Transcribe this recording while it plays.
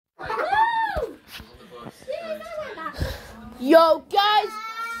Yo, guys,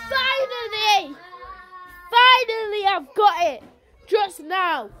 finally I've got it. Just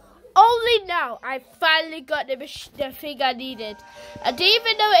now. Only now, I finally got the thing I needed. I didn't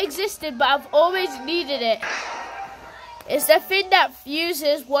even know it existed, but I've always needed it. It's the thing that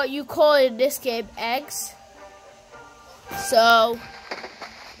fuses what you call in this game eggs. So,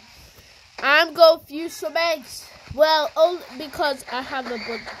 I'm going to fuse some eggs. Well, only because I have a bunch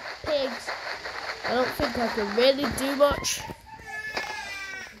of pigs. I don't think I can really do much.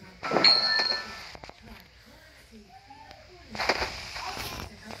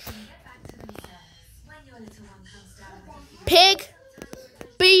 Pig,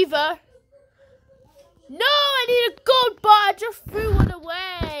 beaver. No, I need a gold bar. I just threw one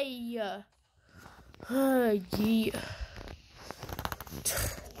away. Oh, yeah.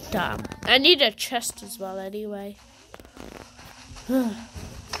 Damn. I need a chest as well anyway.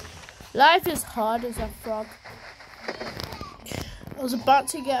 Life is hard as a frog. I was about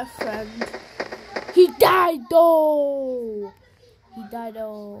to get a friend. He died though. He died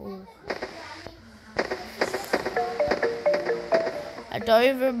though. I don't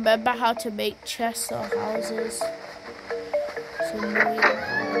even remember how to make chests or houses. It's annoying.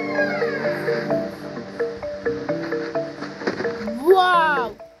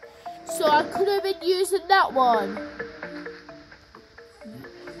 Wow! So I could have been using that one.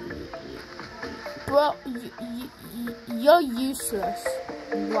 Bro, you're useless.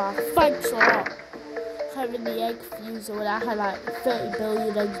 Wow, thanks a lot. Having the egg fuser when I had like 30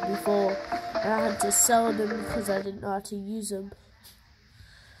 billion eggs before. And I had to sell them because I didn't know how to use them.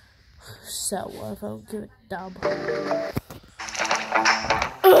 So what if I don't give a damn?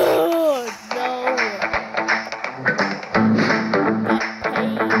 Oh no! Get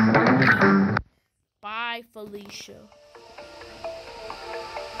paid. Bye, Felicia.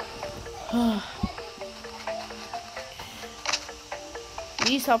 At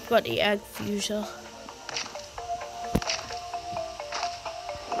least I've got the egg fuser.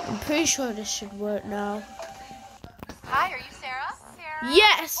 I'm pretty sure this should work now. Hi, are you Sarah? Sarah?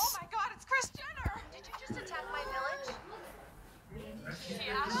 Yes! Oh my god, it's Chris Jenner! Did you just attack my village?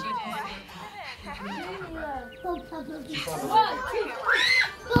 Yeah, she did.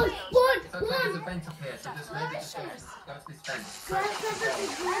 There's a vent up here, so just maybe just go to this vent. Give me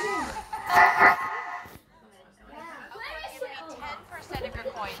 10% of your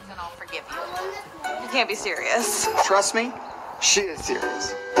coins and I'll forgive you. You can't be serious. Trust me, she is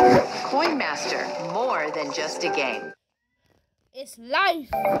serious. Coin Master, more than just a game. It's life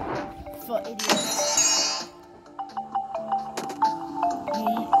for idiots.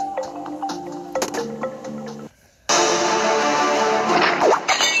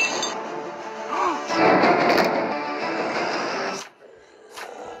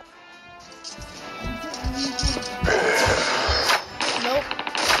 Nope.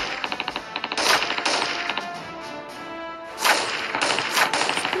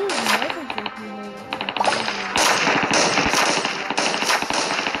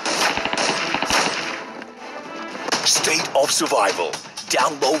 State of Survival.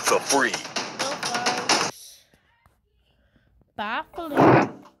 Download for free. Baffling.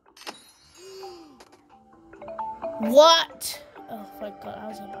 What? Oh my god, I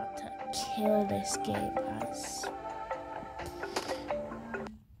was about to kill this game, guys.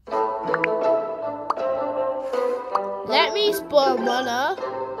 Let me spawn one up.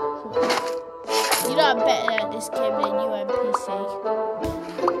 You know I'm better at this game than you NPC.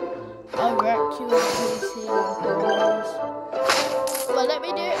 I'll wreck you NPC. Well, let me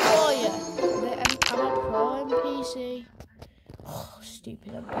do it for you. I'm a pro NPC. Oh,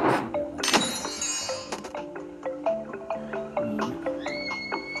 stupid NPC.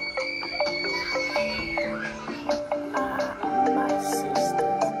 My sister.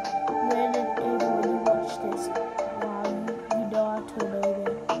 When you watch this, wow, you know how to know me.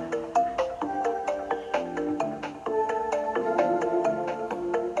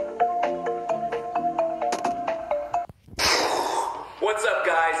 What's up,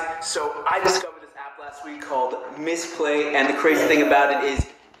 guys? So I discovered this app last week called Misplay, and the crazy thing about it is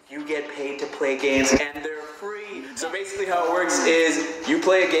you get paid to play games and they're free. So basically how it works is you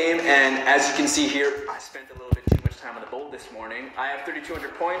play a game, and as you can see here, I spent a little bit too much time on the boat this morning. I have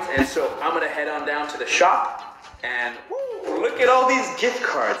 3,200 points, and so I'm gonna head on down to the shop and woo, look at all these gift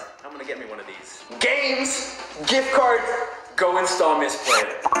cards. I'm gonna get me one of these. Games, gift cards, go install Misplay.